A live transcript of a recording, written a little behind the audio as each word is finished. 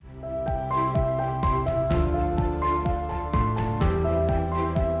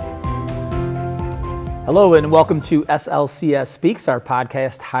Hello and welcome to SLCS Speaks, our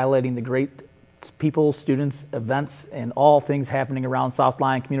podcast highlighting the great people, students, events, and all things happening around South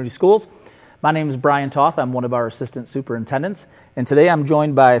Lyon Community Schools. My name is Brian Toth. I'm one of our assistant superintendents, and today I'm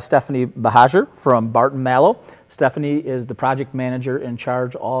joined by Stephanie Buhagiar from Barton Malow. Stephanie is the project manager in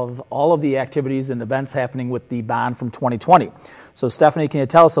charge of all of the activities and events happening with the bond from 2020. So Stephanie, can you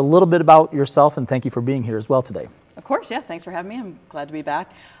tell us a little bit about yourself, and thank you for being here as well today. Of course, yeah. Thanks for having me. I'm glad to be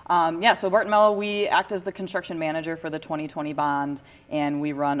back. So Barton Malow, we act as the construction manager for the 2020 bond, and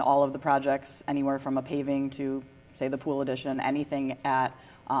we run all of the projects, anywhere from a paving to, say, the pool addition, anything at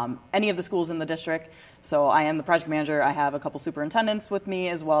any of the schools in the district. So I am the project manager. I have a couple superintendents with me,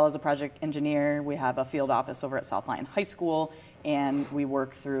 as well as a project engineer. We have a field office over at South Lyon High School, and we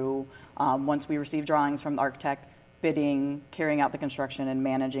work through, once we receive drawings from the architect, bidding, carrying out the construction, and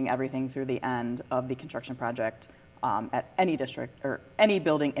managing everything through the end of the construction project at any district or any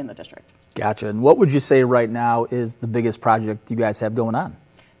building in the district. Gotcha. And what would you say right now is the biggest project you guys have going on?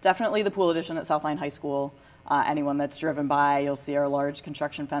 Definitely the pool addition at South Lyon High School. Anyone that's driven by, you'll see our large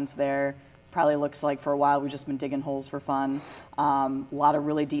construction fence there. Probably looks like for a while we've just been digging holes for fun. A lot of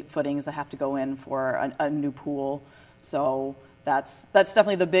really deep footings that have to go in for a new pool. So that's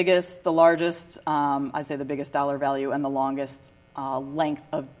definitely the biggest, the largest, I'd say the biggest dollar value and the longest length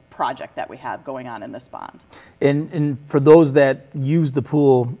of project that we have going on in this bond. And for those that use the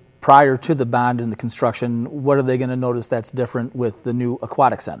pool prior to the bond and the construction, what are they going to notice that's different with the new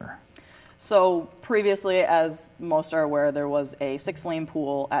aquatic center? So previously, as most are aware, there was a 6-lane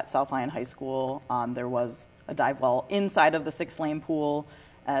pool at South Lyon High School. There was a dive well inside of the 6-lane pool.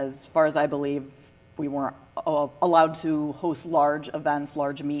 As far as I believe, we weren't allowed to host large events,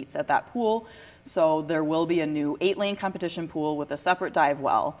 large meets at that pool. So there will be a new 8-lane competition pool with a separate dive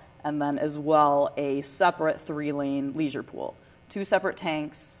well, and then as well a separate 3-lane leisure pool. 2 separate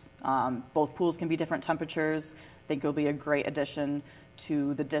tanks. Both pools can be different temperatures. I think it'll be a great addition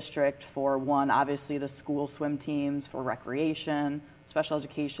to the district for one, obviously the school swim teams, for recreation, special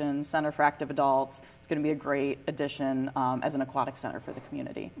education, center for active adults. It's going to be a great addition as an aquatic center for the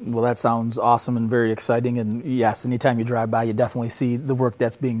community. Well, that sounds awesome and very exciting. And yes, anytime you drive by, you definitely see the work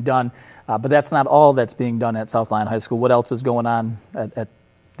that's being done. But that's not all that's being done at South Lyon High School. What else is going on at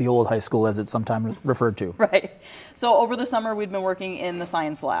the old high school, as it's sometimes referred to? Right. So over the summer, we've been working in the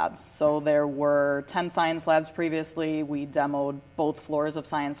science labs. So there were 10 science labs previously. We demoed both floors of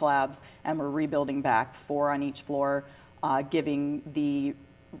science labs, and we're rebuilding back 4 on each floor, giving the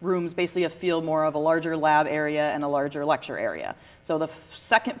rooms basically a feel more of a larger lab area and a larger lecture area. So the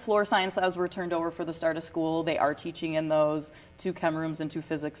second floor science labs were turned over for the start of school. They are teaching in those, 2 chem rooms and 2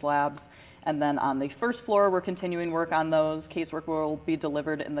 physics labs. And then on the first floor, we're continuing work on those. Casework will be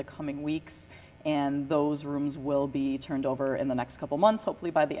delivered in the coming weeks, and those rooms will be turned over in the next couple months, hopefully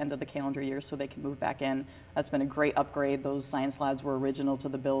by the end of the calendar year, so they can move back in. That's been a great upgrade. Those science labs were original to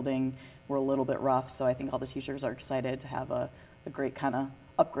the building, were a little bit rough, so I think all the teachers are excited to have a great kind of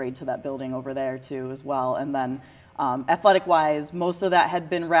upgrade to that building over there too as well. And then athletic-wise, most of that had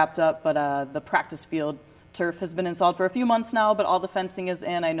been wrapped up, but the practice field turf has been installed for a few months now, but all the fencing is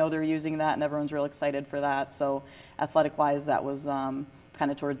in. I know they're using that, and everyone's real excited for that. So athletic-wise, that was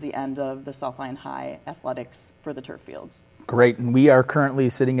kind of towards the end of the South Lyon High athletics for the turf fields. Great, and we are currently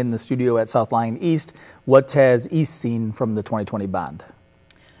sitting in the studio at South Lyon East. What has East seen from the 2020 bond?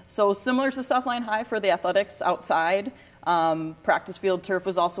 So similar to South Lyon High for the athletics outside, practice field turf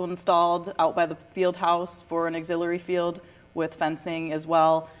was also installed out by the field house for an auxiliary field with fencing as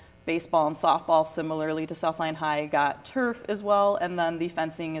well. Baseball and softball, similarly to South Lyon High, got turf as well, and then the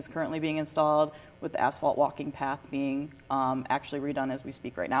fencing is currently being installed with the asphalt walking path being actually redone as we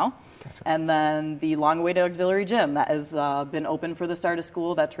speak right now. Gotcha. And then the long-awaited auxiliary gym that has been open for the start of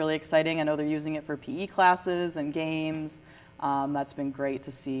school. That's really exciting. I know they're using it for PE classes and games. That's been great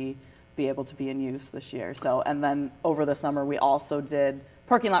to see be able to be in use this year. So, and then over the summer, we also did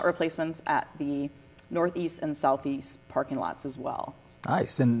parking lot replacements at the northeast and southeast parking lots as well.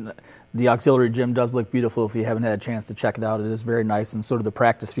 Nice, and the auxiliary gym does look beautiful if you haven't had a chance to check it out. It is very nice, and so do the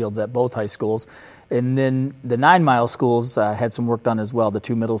practice fields at both high schools. And then the 9 Mile schools had some work done as well, the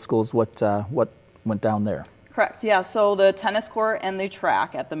 2 middle schools. What went down there? Correct, yeah, so the tennis court and the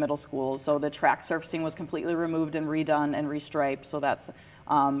track at the middle schools. So the track surfacing was completely removed and redone and restriped, so that's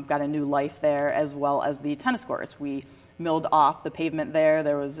got a new life there, as well as the tennis courts. We milled off the pavement there.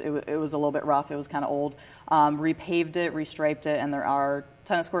 It was a little bit rough. It was kind of old. Repaved it, restriped it, and there are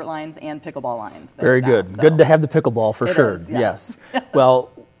tennis court lines and pickleball lines. Very good. So good to have the pickleball for sure. Is, yes.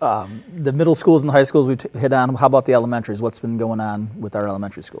 Well, the middle schools and the high schools we hit on. How about the elementaries? What's been going on with our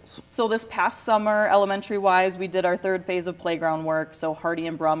elementary schools? So this past summer, elementary-wise, we did our third phase of playground work. So Hardy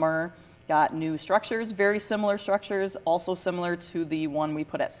and Brummer got new structures, very similar structures, also similar to the one we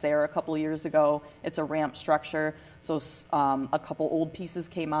put at Sayre a couple of years ago. It's a ramp structure, so a couple old pieces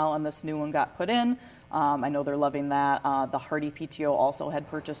came out and this new one got put in. I know they're loving that. The Hardy PTO also had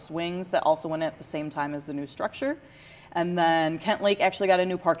purchased swings that also went at the same time as the new structure. And then Kent Lake actually got a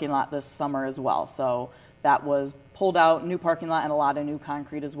new parking lot this summer as well. So that was pulled out, new parking lot, and a lot of new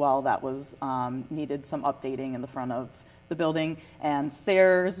concrete as well. That was needed some updating in the front of the building. And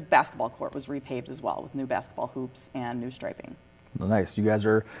Sayre's basketball court was repaved as well with new basketball hoops and new striping. Well, nice. You guys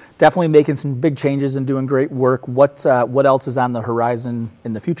are definitely making some big changes and doing great work. What else is on the horizon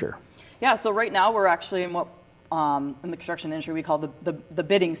in the future? Yeah, so right now we're actually in what in the construction industry we call the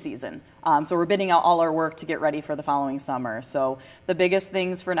bidding season. So we're bidding out all our work to get ready for the following summer. So the biggest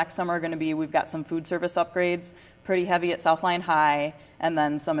things for next summer are going to be we've got some food service upgrades, pretty heavy at Southline High, and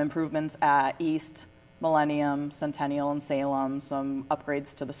then some improvements at East, Millennium, Centennial, and Salem, some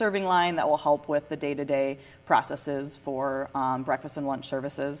upgrades to the serving line that will help with the day-to-day processes for breakfast and lunch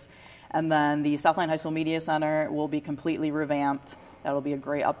services. And then the Southline High School Media Center will be completely revamped. That'll be a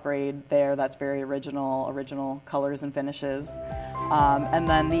great upgrade there. That's very original colors and finishes. And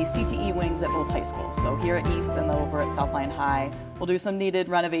then the CTE wings at both high schools. So here at East and over at Southline High, we'll do some needed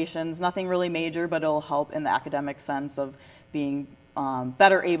renovations. Nothing really major, but it'll help in the academic sense of being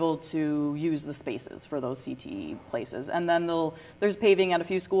better able to use the spaces for those CTE places. And then there's paving at a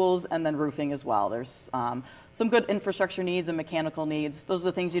few schools and then roofing as well. There's some good infrastructure needs and mechanical needs. Those are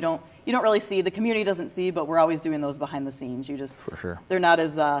the things you don't really see. The community doesn't see, but we're always doing those behind the scenes. For sure. They're not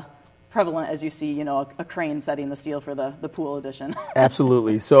as prevalent as you see, a crane setting the steel for the pool addition.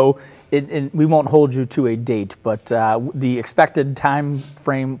 Absolutely. So we won't hold you to a date, but the expected time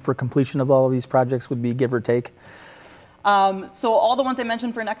frame for completion of all of these projects would be give or take? So all the ones I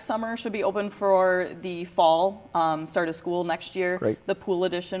mentioned for next summer should be open for the fall, start of school next year. Great. The pool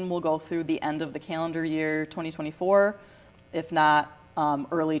addition will go through the end of the calendar year 2024, if not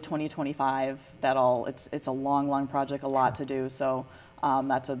early 2025. It's a long project, a lot to do. So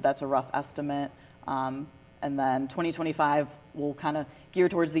that's a rough estimate. And then 2025 will kind of gear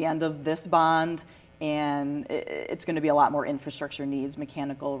towards the end of this bond, and it's going to be a lot more infrastructure needs,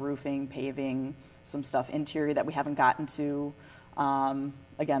 mechanical, roofing, paving, some stuff interior that we haven't gotten to.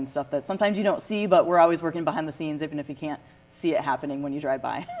 Again, stuff that sometimes you don't see, but we're always working behind the scenes, even if you can't see it happening when you drive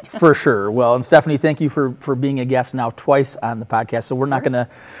by. For sure. Well, and Stephanie, thank you for being a guest now twice on the podcast. So we're not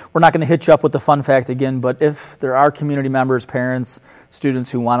gonna hit you up with the fun fact again, but if there are community members, parents,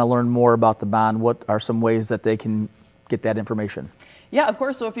 students who want to learn more about the bond, what are some ways that they can get that information? Yeah, of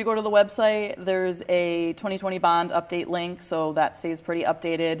course. So if you go to the website, there's a 2020 bond update link, so that stays pretty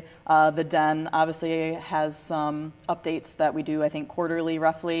updated. The Den obviously has some updates that we do, I think, quarterly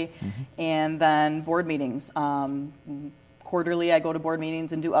roughly. Mm-hmm. And then board meetings. Quarterly, I go to board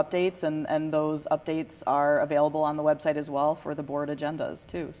meetings and do updates, and those updates are available on the website as well for the board agendas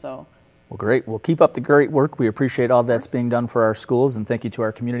too. So. Well, great. Well, keep up the great work. We appreciate all that's being done for our schools, and thank you to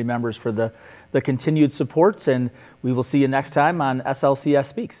our community members for the continued support, and we will see you next time on SLCS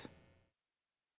Speaks.